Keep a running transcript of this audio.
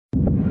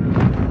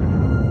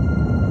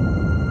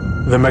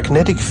The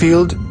magnetic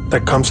field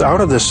that comes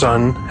out of the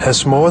sun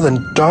has more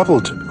than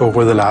doubled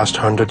over the last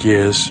 100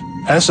 years.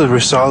 As a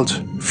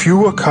result,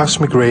 fewer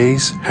cosmic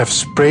rays have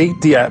sprayed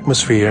the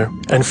atmosphere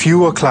and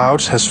fewer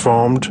clouds has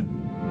formed.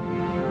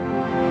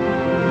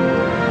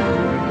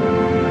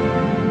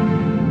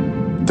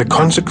 The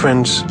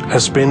consequence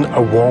has been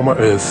a warmer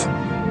Earth.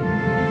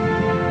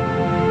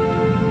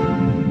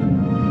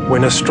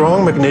 When a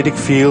strong magnetic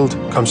field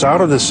comes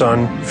out of the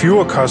sun,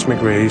 fewer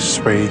cosmic rays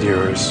spray the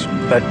Earth.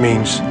 That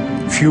means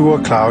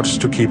fewer clouds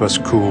to keep us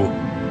cool.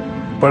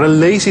 But a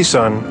lazy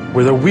sun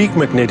with a weak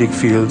magnetic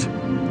field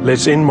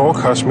lets in more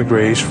cosmic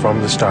rays from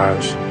the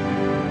stars.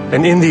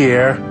 And in the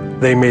air,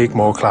 they make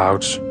more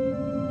clouds.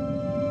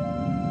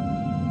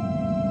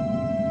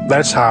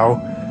 That's how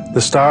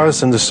the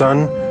stars and the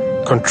sun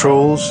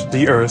controls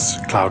the Earth's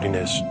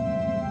cloudiness.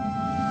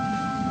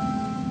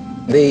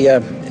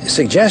 The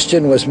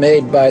suggestion was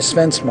made by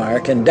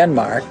Svensmark in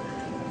Denmark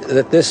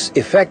that this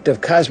effect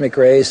of cosmic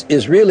rays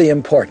is really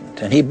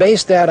important, and he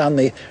based that on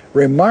the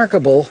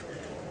remarkable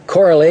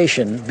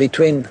correlation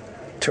between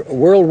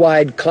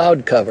worldwide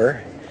cloud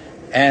cover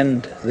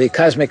and the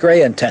cosmic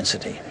ray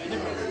intensity.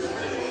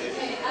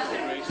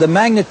 The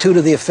magnitude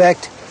of the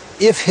effect,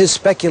 if his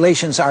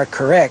speculations are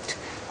correct,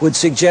 would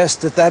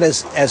suggest that that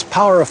is as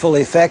powerful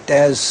effect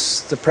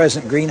as the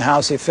present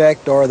greenhouse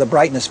effect or the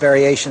brightness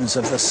variations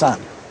of the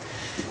sun.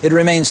 It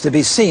remains to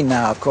be seen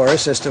now, of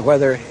course, as to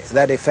whether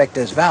that effect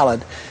is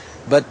valid,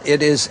 but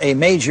it is a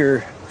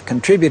major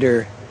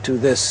contributor to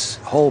this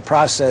whole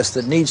process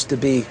that needs to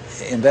be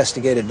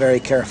investigated very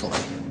carefully.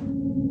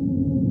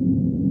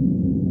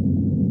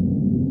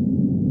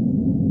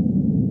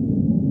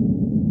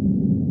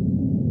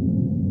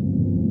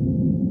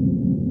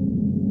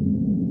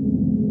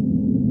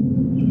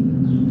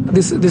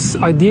 This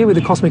idea with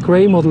the cosmic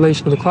ray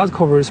modulation of the cloud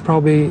cover is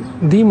probably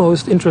the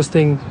most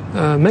interesting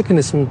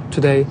mechanism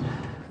today.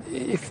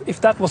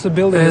 If that was a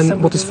building...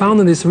 And what is found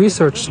in these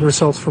research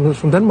results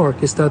from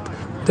Denmark is that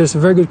there's a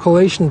very good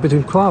correlation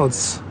between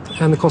clouds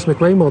and the cosmic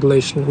ray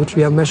modulation, which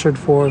we have measured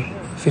for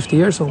 50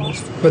 years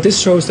almost. But this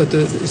shows that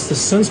it's the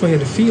sun's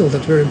magnetic field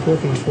that's very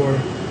important for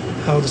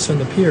how the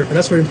sun appears. And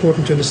that's very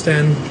important to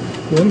understand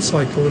one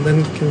cycle, and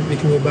then we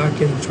can go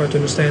back and try to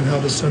understand how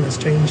the sun has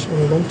changed on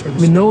a long term.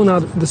 We know now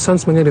the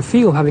sun's magnetic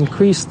field have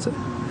increased,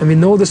 and we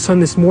know the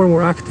sun is more and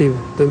more active.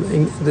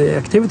 The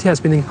activity has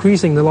been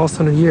increasing the last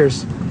 100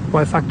 years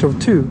by a factor of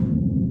 2.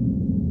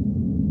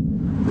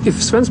 If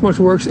Svensmark's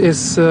work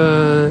is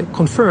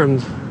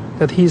confirmed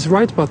that he's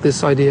right about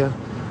this idea,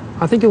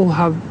 I think it will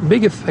have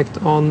big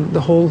effect on the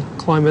whole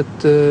climate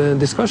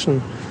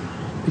discussion,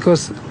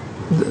 because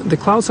the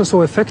clouds are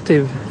so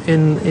effective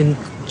in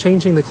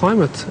changing the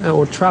climate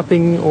or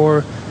trapping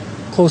or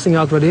closing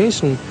out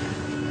radiation.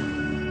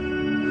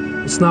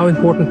 It's now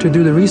important to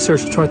do the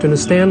research to try to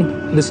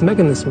understand this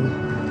mechanism.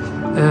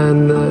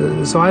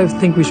 And so I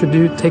think we should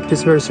take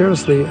this very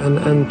seriously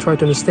and try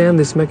to understand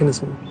this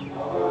mechanism.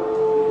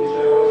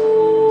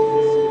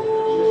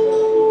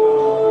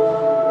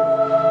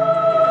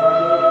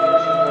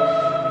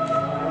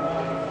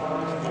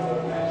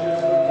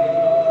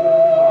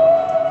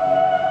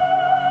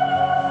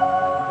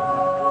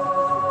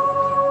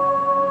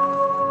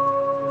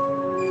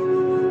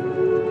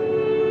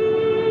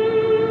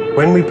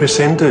 When we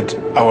presented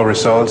our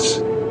results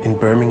in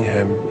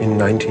Birmingham in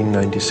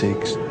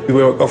 1996, we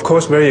were of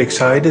course very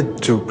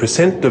excited to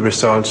present the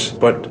results,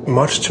 but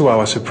much to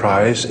our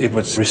surprise it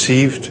was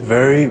received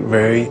very,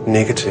 very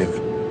negative.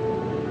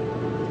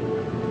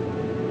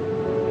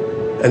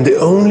 And the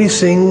only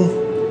thing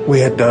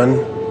we had done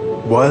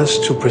was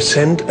to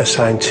present a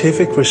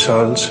scientific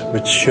result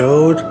which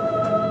showed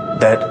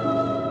that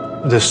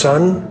the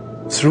sun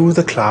through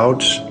the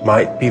clouds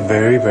might be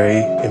very,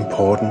 very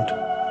important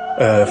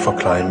for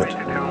climate.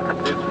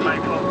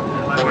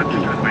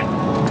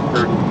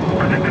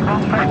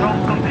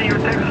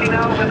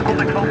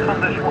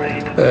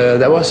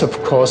 There was,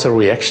 of course, a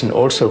reaction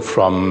also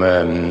from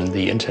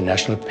the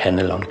International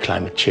Panel on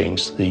Climate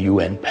Change, the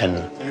UN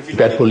panel.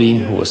 Bert Bolin,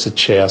 who was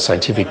the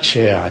scientific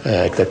chair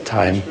at that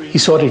time, he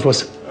thought it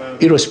was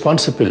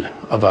irresponsible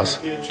of us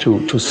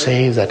to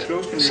say that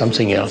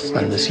something else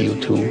than the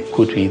CO2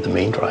 could be the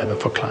main driver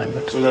for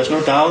climate. So there's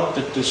no doubt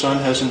that the sun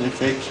has an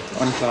effect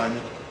on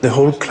climate. The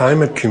whole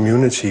climate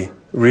community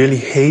really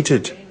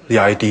hated the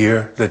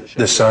idea that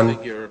the sun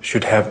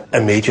should have a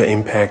major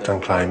impact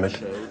on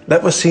climate.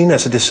 That was seen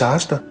as a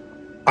disaster.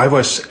 I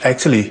was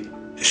actually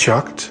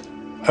shocked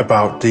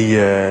about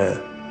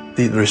the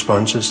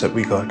responses that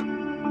we got.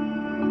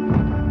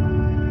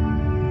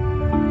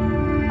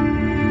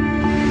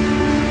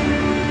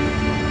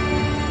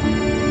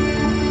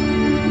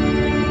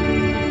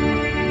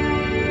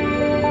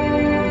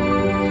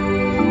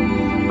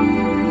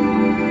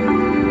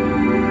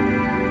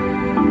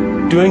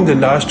 During the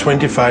last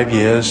 25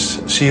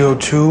 years,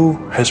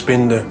 CO2 has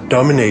been the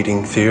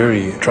dominating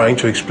theory trying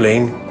to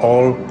explain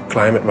all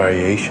climate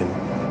variation.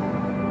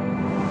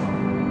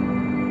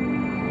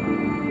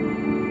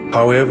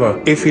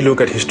 However, if we look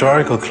at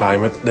historical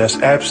climate,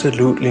 there's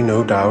absolutely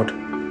no doubt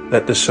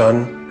that the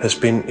sun has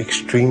been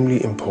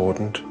extremely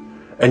important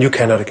and you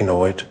cannot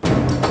ignore it.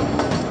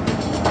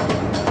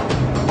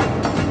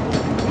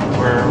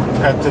 We're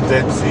at the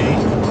Dead Sea,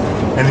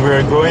 and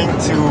we're going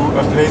to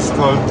a place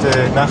called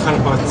Nahal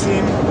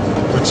Pratzim,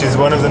 which is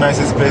one of the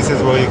nicest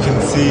places where you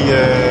can see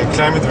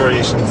climate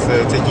variations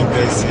taking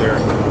place here.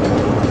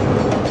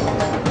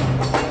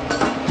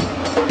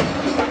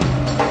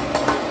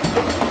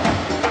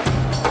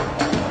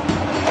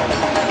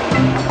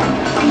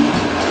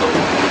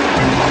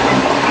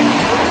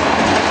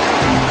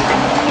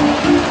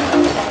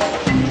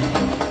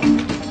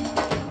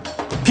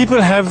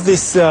 People have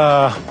this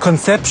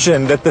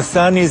conception that the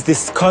sun is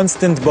this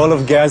constant ball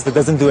of gas that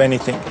doesn't do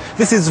anything.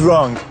 This is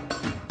wrong.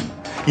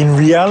 In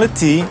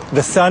reality,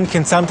 the sun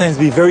can sometimes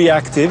be very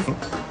active.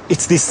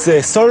 It's this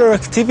solar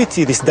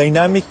activity, this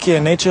dynamic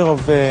nature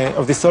of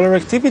the solar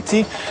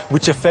activity,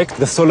 which affects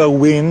the solar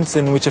winds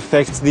and which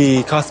affects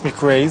the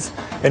cosmic rays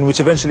and which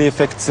eventually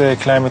affects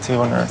climate here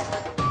on Earth.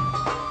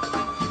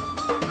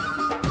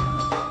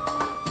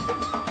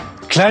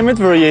 Climate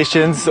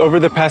variations over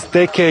the past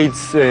decades,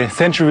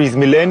 centuries,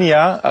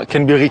 millennia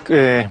can be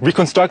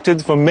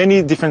reconstructed from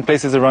many different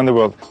places around the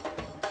world.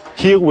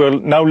 Here we're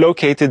now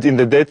located in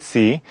the Dead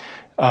Sea.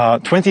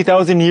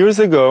 20,000 years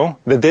ago,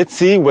 the Dead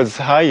Sea was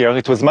higher,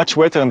 it was much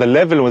wetter, and the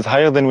level was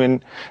higher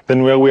than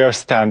where we are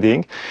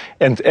standing.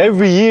 And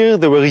every year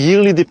there were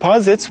yearly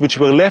deposits which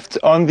were left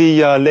on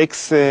the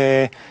lake's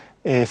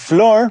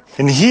floor.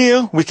 And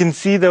here we can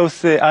see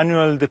those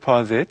annual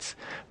deposits.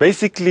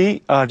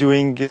 Basically,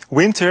 during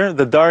winter,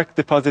 the dark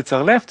deposits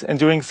are left, and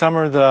during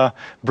summer, the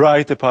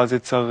bright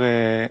deposits are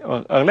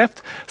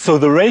left. So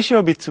the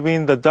ratio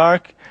between the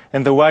dark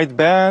and the white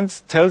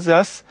bands tells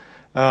us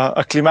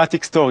a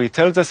climatic story,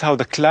 tells us how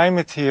the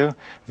climate here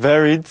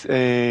varied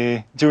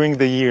during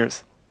the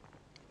years.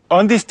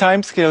 On these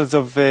timescales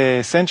of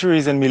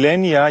centuries and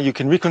millennia, you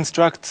can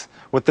reconstruct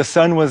what the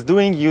sun was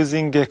doing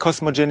using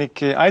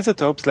cosmogenic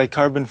isotopes like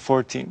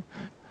carbon-14.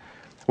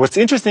 What's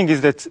interesting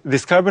is that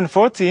this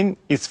carbon-14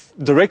 is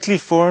directly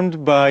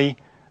formed by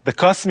the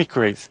cosmic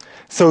rays.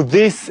 So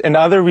this and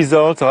other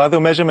results or other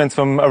measurements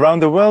from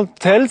around the world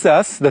tells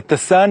us that the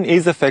sun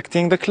is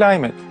affecting the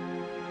climate.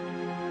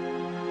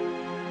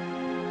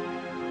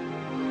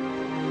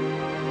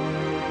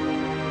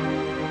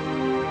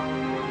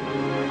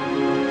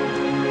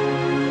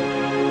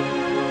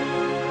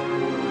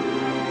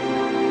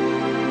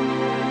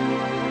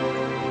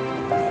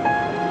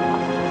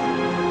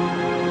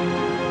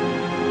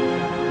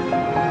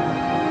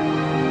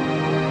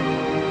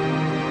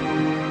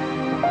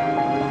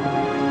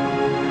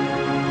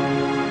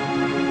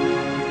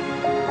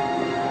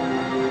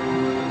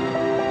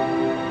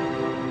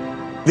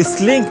 This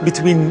link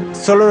between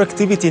solar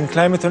activity and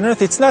climate on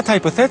Earth, it's not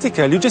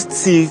hypothetical. You just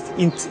see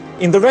it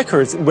in the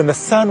records. When the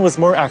sun was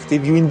more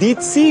active, you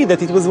indeed see that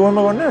it was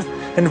warmer on Earth,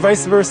 and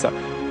vice versa.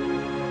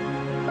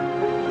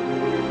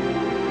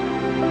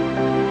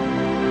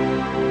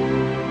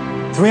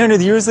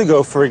 "300 years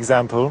ago, for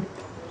example,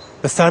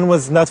 the sun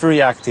was not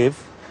very active,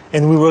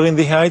 and we were in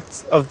the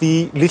height of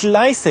the Little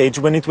Ice Age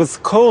when it was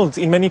cold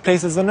in many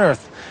places on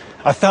Earth.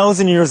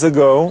 1,000 years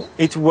ago,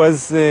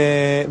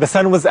 the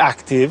sun was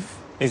active.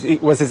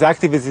 It was as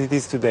active as it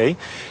is today,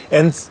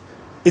 and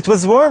it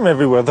was warm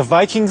everywhere. The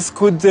Vikings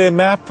could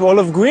map all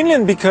of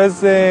Greenland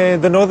because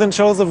the northern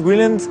shores of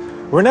Greenland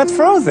were not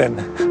frozen."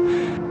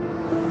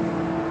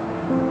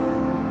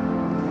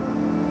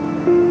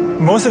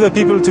 Most of the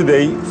people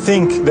today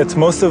think that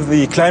most of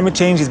the climate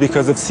change is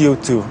because of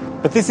CO2,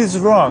 but this is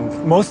wrong.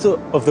 Most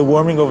of the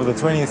warming over the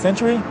 20th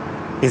century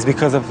is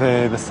because of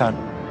the sun.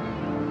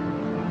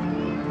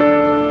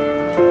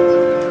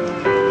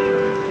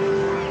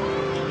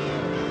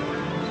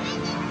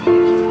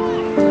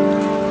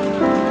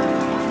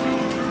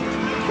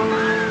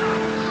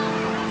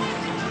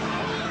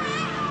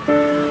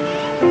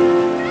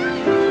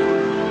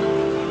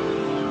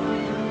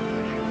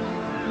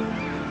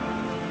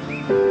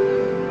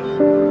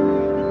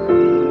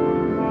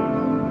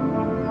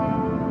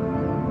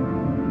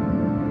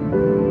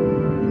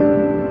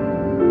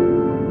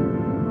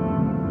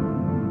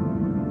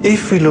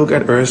 If we look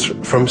at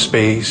Earth from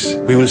space,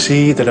 we will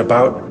see that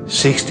about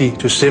 60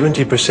 to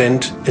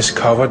 70% is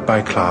covered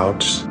by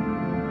clouds.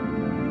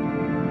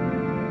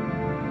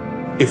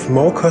 If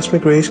more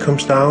cosmic rays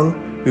comes down,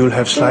 we will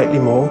have slightly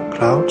more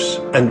clouds.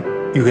 And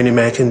you can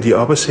imagine the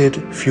opposite,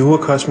 fewer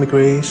cosmic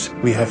rays,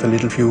 we have a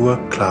little fewer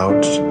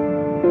clouds.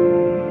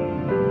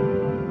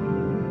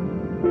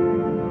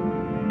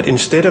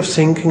 Instead of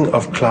thinking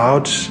of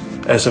clouds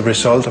as a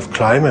result of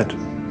climate,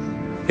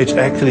 it's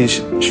actually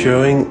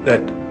showing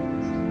that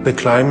the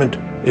climate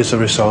is a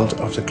result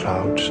of the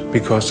clouds,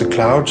 because the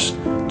clouds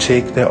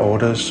take their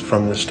orders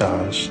from the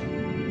stars.